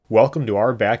Welcome to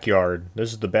our backyard.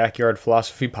 This is the Backyard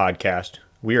Philosophy Podcast.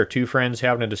 We are two friends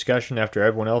having a discussion after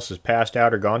everyone else has passed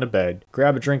out or gone to bed.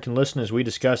 Grab a drink and listen as we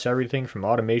discuss everything from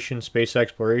automation, space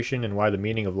exploration, and why the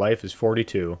meaning of life is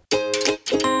 42.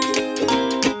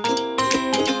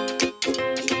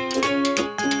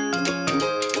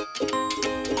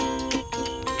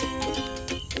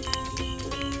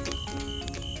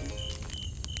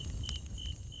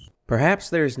 Perhaps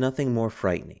there is nothing more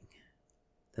frightening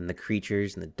than the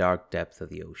creatures in the dark depth of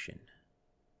the ocean.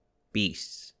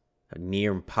 Beasts of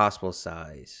near impossible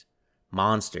size,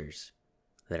 monsters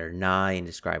that are nigh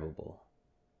indescribable.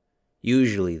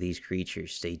 Usually these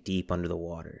creatures stay deep under the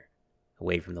water,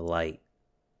 away from the light,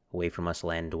 away from us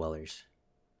land dwellers.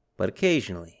 But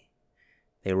occasionally,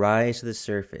 they rise to the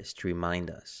surface to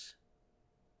remind us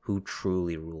who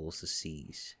truly rules the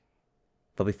seas.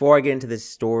 But before I get into this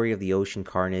story of the ocean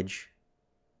carnage,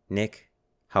 Nick,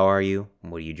 how are you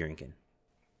and what are you drinking?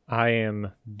 I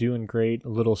am doing great. A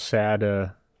little sad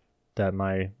that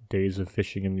my days of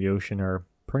fishing in the ocean are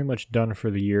pretty much done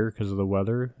for the year because of the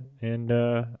weather, and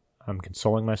I'm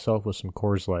consoling myself with some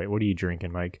Coors Light. What are you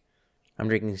drinking, Mike? I'm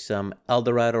drinking some El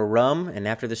Dorado rum, and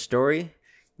after the story,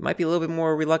 you might be a little bit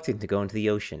more reluctant to go into the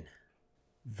ocean.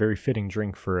 Very fitting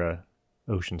drink for a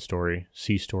ocean story,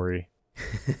 sea story.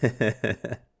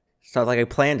 It's not like I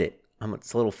planned it.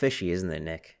 It's a little fishy, isn't it,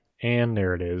 Nick? And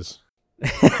there it is.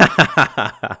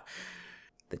 The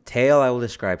tale I will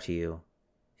describe to you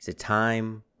is a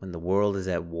time when the world is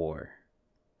at war.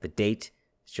 The date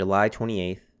is July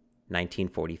 28th,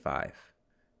 1945.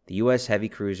 The U.S. heavy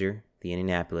cruiser, the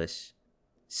Indianapolis,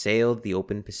 sailed the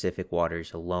open Pacific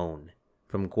waters alone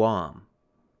from Guam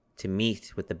to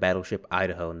meet with the battleship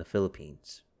Idaho in the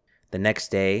Philippines. The next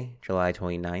day, July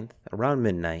 29th, around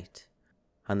midnight,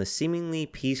 on the seemingly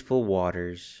peaceful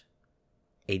waters,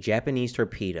 a Japanese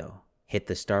torpedo hit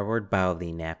the starboard bow of the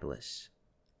Indianapolis.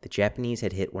 The Japanese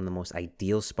had hit one of the most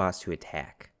ideal spots to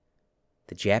attack.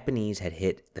 The Japanese had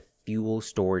hit the fuel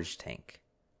storage tank,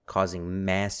 causing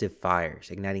massive fires,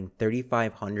 igniting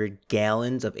 3,500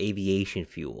 gallons of aviation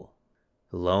fuel.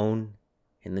 Alone,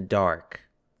 in the dark,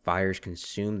 fires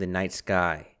consumed the night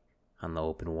sky on the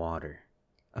open water.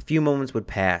 A few moments would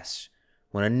pass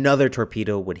when another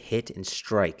torpedo would hit and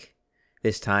strike,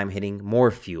 this time hitting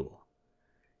more fuel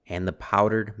and the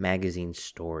powdered magazine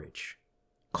storage,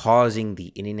 causing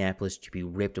the Indianapolis to be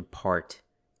ripped apart,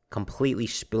 completely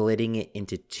splitting it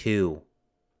into two.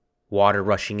 Water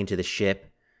rushing into the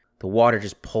ship, the water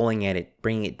just pulling at it,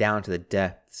 bringing it down to the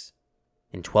depths.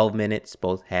 In 12 minutes,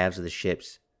 both halves of the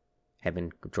ships had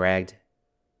been dragged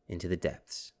into the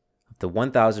depths. Of the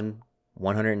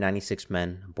 1,196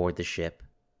 men aboard the ship,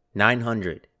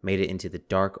 900 made it into the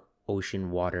dark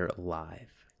ocean water alive.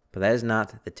 But that is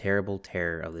not the terrible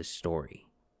terror of this story.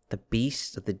 The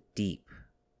beasts of the deep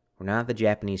were not the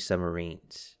Japanese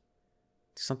submarines.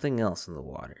 Something else in the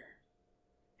water,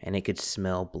 and it could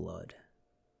smell blood.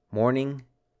 Morning,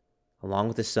 along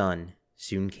with the sun,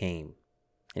 soon came.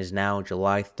 It is now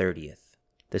July 30th.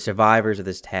 The survivors of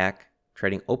this attack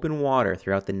treading open water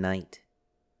throughout the night.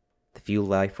 The few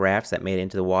life rafts that made it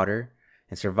into the water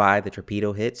and survived the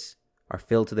torpedo hits are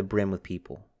filled to the brim with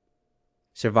people.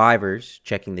 Survivors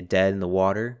checking the dead in the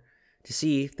water to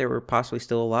see if they were possibly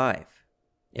still alive.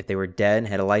 If they were dead and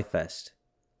had a life vest,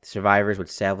 the survivors would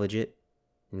salvage it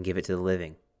and give it to the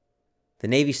living. The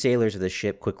Navy sailors of the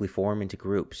ship quickly formed into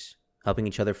groups, helping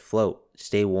each other float,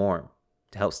 stay warm,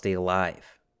 to help stay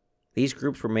alive. These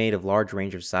groups were made of large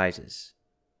range of sizes.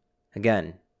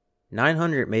 Again,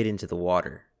 900 made it into the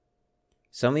water.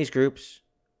 Some of these groups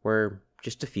were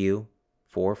just a few,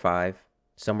 4 or 5.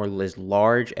 Some were as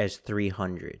large as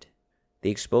 300. The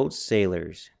exposed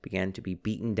sailors began to be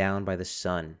beaten down by the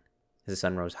sun as the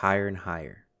sun rose higher and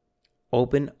higher.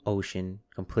 Open ocean,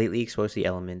 completely exposed to the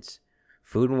elements,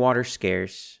 food and water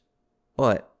scarce,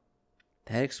 but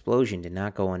that explosion did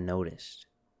not go unnoticed.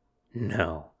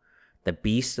 No, the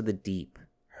beasts of the deep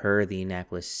heard the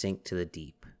Indianapolis sink to the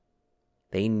deep.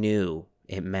 They knew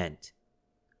it meant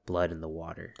blood in the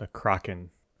water. The Kraken.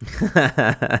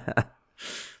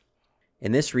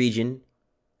 In this region,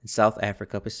 in South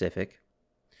Africa Pacific,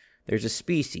 there's a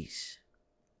species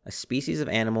of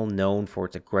animal known for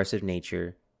its aggressive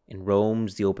nature and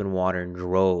roams the open water in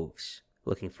droves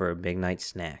looking for a midnight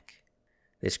snack.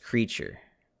 This creature,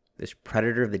 this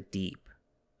predator of the deep,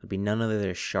 would be none other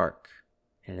than a shark,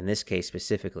 and in this case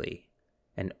specifically,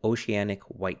 an oceanic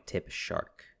white-tip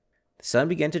shark. The sun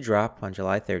began to drop on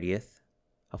July 30th,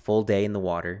 a full day in the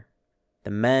water.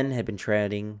 The men had been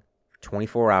treading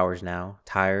 24 hours now,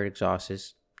 tired,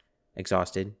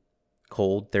 exhausted,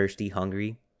 cold, thirsty,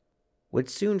 hungry, would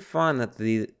soon find that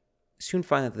the soon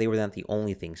find that they were not the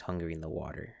only things hungry in the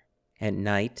water. At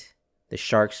night, the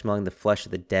sharks, smelling the flesh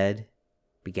of the dead,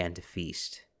 began to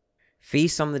feast.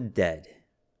 Feast on the dead.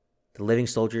 The living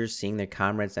soldiers, seeing their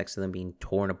comrades next to them being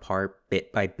torn apart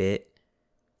bit by bit,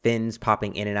 fins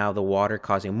popping in and out of the water,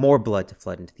 causing more blood to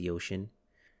flood into the ocean.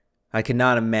 I could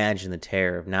not imagine the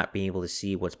terror of not being able to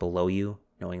see what's below you,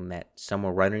 knowing that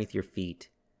somewhere right underneath your feet,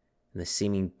 in the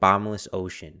seeming bottomless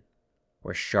ocean,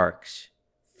 were sharks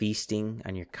feasting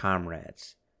on your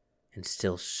comrades and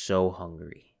still so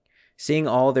hungry. Seeing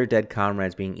all their dead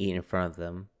comrades being eaten in front of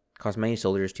them caused many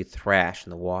soldiers to thrash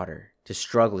in the water, to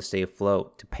struggle to stay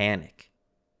afloat, to panic,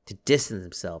 to distance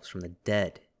themselves from the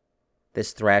dead.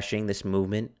 This thrashing, this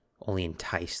movement, only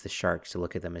enticed the sharks to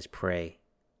look at them as prey.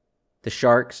 The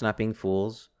sharks, not being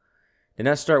fools, did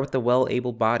not start with the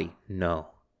well-able body. No,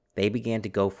 they began to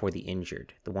go for the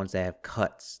injured, the ones that have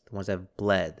cuts, the ones that have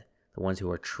bled, the ones who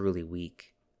are truly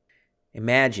weak.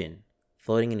 Imagine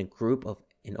floating in a group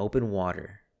in open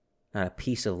water, not a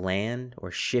piece of land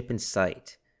or ship in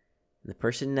sight, and the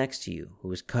person next to you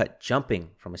who is cut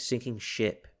jumping from a sinking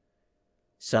ship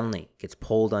suddenly gets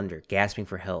pulled under, gasping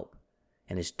for help,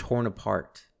 and is torn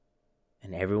apart,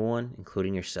 and everyone,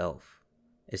 including yourself,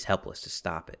 is helpless to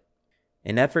stop it.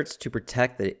 In efforts to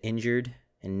protect the injured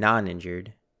and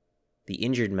non-injured, the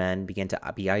injured men began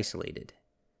to be isolated,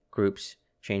 groups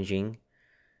changing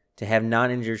to have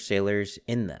non-injured sailors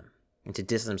in them, and to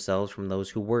distance themselves from those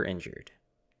who were injured.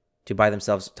 To buy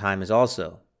themselves time as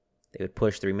also, they would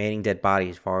push the remaining dead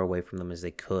bodies far away from them as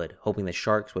they could, hoping the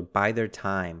sharks would buy their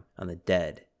time on the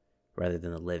dead rather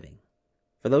than the living.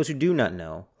 For those who do not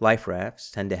know, life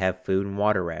rafts tend to have food and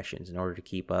water rations in order to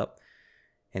keep up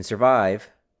and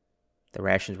survive. The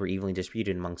rations were evenly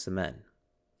distributed amongst the men.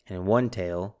 And in one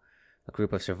tale, a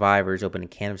group of survivors opened a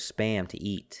can of Spam to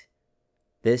eat.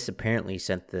 This apparently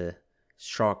sent the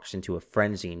sharks into a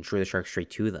frenzy and drew the sharks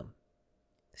straight to them.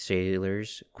 The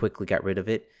sailors quickly got rid of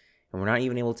it and were not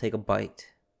even able to take a bite.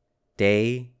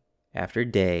 Day after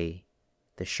day,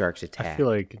 the sharks attacked. I feel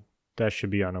like that should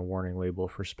be on a warning label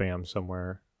for Spam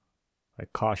somewhere.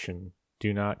 Like, caution,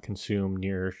 do not consume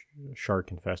near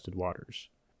shark-infested waters.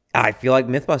 I feel like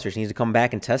Mythbusters needs to come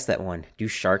back and test that one. Do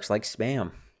sharks like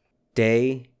Spam?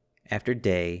 Day after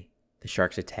day, the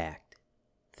sharks attacked,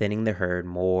 thinning the herd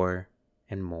more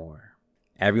and more.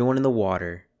 Everyone in the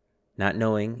water, not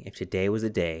knowing if today was the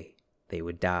day they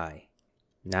would die,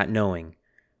 not knowing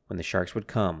when the sharks would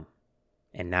come,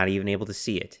 and not even able to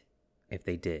see it if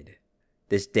they did.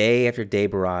 This day after day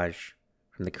barrage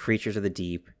from the creatures of the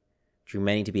deep drew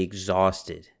many to be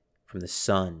exhausted from the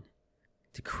sun,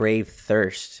 to crave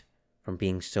thirst from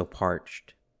being so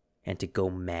parched, and to go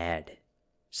mad.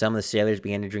 Some of the sailors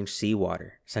began to drink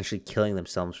seawater, essentially killing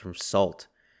themselves from salt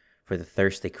for the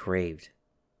thirst they craved.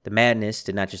 The madness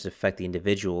did not just affect the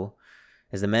individual,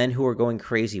 as the men who were going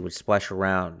crazy would splash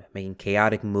around, making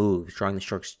chaotic moves, drawing the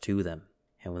sharks to them.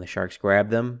 And when the sharks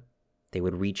grabbed them, they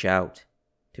would reach out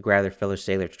to grab their fellow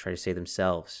sailor to try to save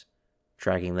themselves,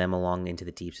 dragging them along into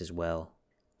the deeps as well.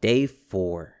 Day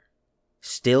 4.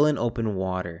 Still in open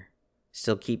water.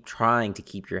 Still keep trying to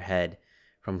keep your head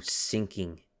from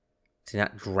sinking, to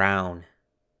not drown.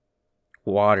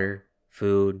 Water,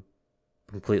 food,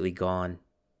 completely gone,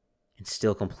 and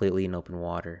still completely in open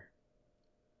water.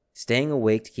 Staying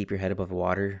awake to keep your head above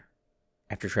water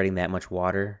after treading that much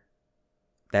water,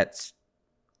 that's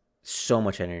so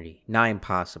much energy, nigh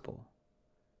impossible.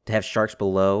 To have sharks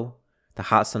below, the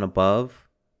hot sun above,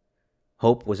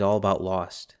 hope was all about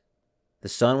lost. The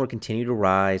sun would continue to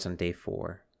rise on day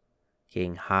 4,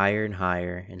 getting higher and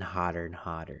higher and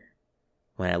hotter,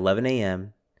 when at 11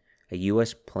 a.m., a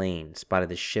U.S. plane spotted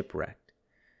the shipwreck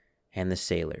and the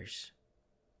sailors.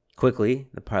 Quickly,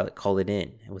 the pilot called it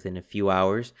in, and within a few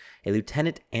hours, a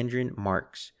Lieutenant Andrew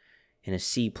Marks in a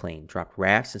seaplane dropped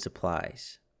rafts and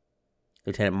supplies.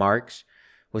 Lieutenant Marks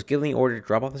was given the order to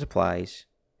drop off the supplies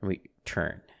and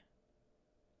return.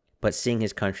 But seeing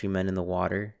his countrymen in the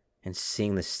water and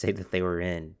seeing the state that they were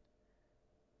in,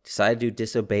 decided to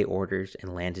disobey orders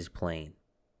and land his plane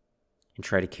and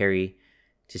try to carry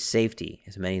to safety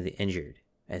as many of the injured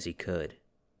as he could.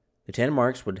 Lieutenant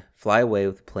Marks would fly away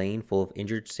with a plane full of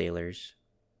injured sailors,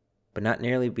 but not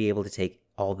nearly be able to take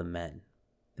all the men.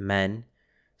 The men,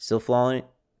 still floating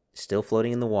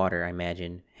in the water, I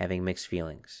imagine, having mixed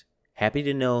feelings, happy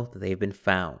to know that they have been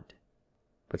found,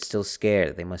 but still scared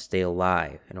that they must stay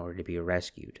alive in order to be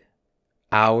rescued.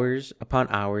 Hours upon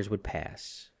hours would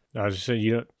pass. I was just saying, do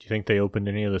you think they opened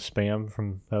any of the Spam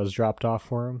from that was dropped off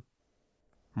for them?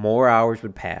 More hours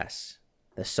would pass.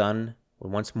 The sun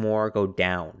would once more go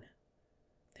down.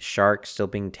 The sharks still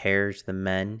being terrors to the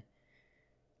men.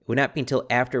 It would not be until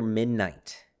after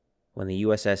midnight when the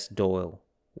USS Doyle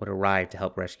would arrive to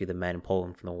help rescue the men and pull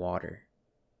them from the water.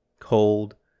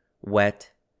 Cold,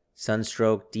 wet,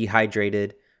 sunstroked,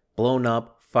 dehydrated, blown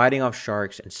up, fighting off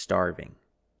sharks, and starving.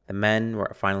 The men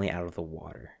were finally out of the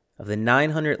water. Of the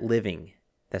 900 living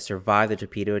that survived the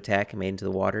torpedo attack and made into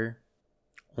the water,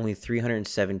 only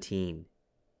 317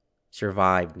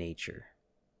 survived nature.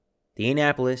 The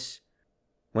Indianapolis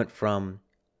went from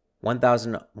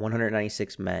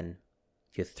 1,196 men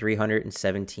to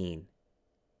 317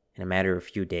 in a matter of a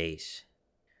few days.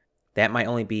 That might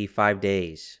only be 5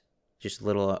 days, just a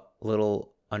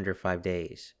little under 5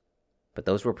 days. But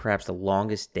those were perhaps the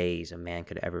longest days a man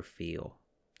could ever feel.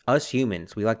 Us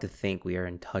humans, we like to think we are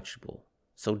untouchable,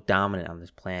 so dominant on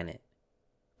this planet.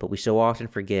 But we so often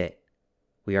forget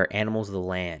we are animals of the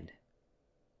land.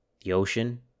 The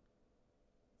ocean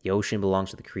belongs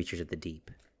to the creatures of the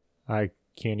deep. I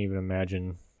can't even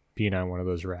imagine being on one of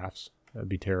those rafts. That'd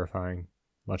be terrifying,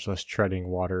 much less treading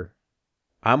water.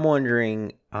 I'm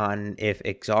wondering on if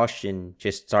exhaustion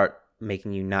just start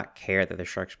making you not care that there's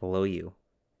sharks below you.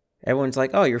 Everyone's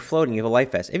like, oh, you're floating, you have a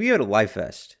life vest. If you had a life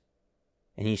vest,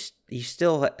 and you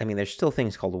still, there's still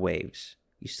things called waves.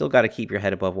 You still got to keep your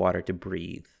head above water to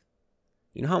breathe.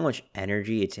 You know how much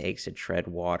energy it takes to tread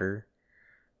water?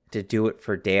 To do it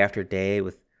for day after day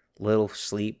with little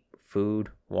sleep, food,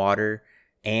 water,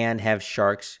 and have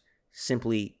sharks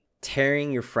simply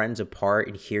tearing your friends apart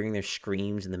and hearing their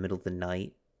screams in the middle of the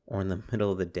night or in the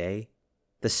middle of the day.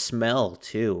 The smell,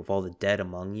 too, of all the dead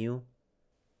among you.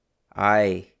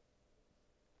 I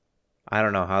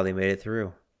don't know how they made it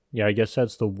through. Yeah, I guess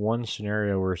that's the one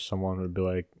scenario where someone would be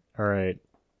like, all right,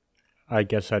 I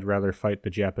guess I'd rather fight the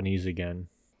Japanese again.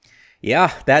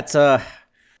 Yeah, that's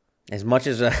as much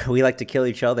as we like to kill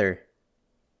each other,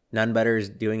 none better is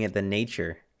doing it than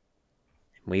nature.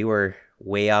 We were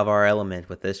way out of our element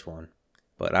with this one.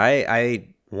 But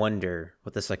I wonder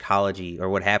what the psychology or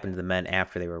what happened to the men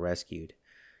after they were rescued.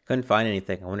 Couldn't find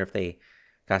anything. I wonder if they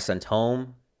got sent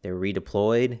home, they were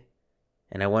redeployed,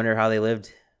 and I wonder how they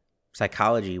lived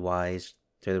psychology-wise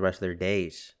through the rest of their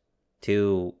days.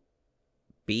 To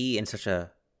be in such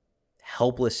a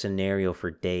helpless scenario for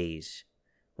days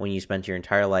when you spent your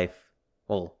entire life,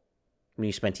 when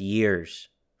you spent years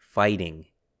fighting,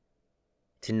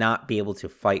 to not be able to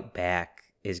fight back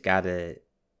it's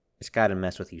gotta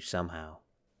mess with you somehow.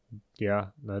 Yeah,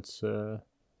 that's,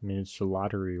 it's a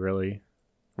lottery, really.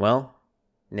 Well,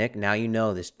 Nick, now you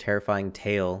know this terrifying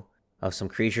tale of some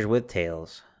creatures with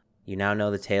tails. You now know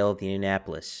the tale of the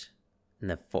Indianapolis and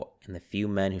the few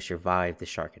men who survived the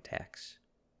shark attacks.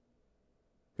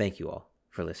 Thank you all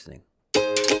for listening.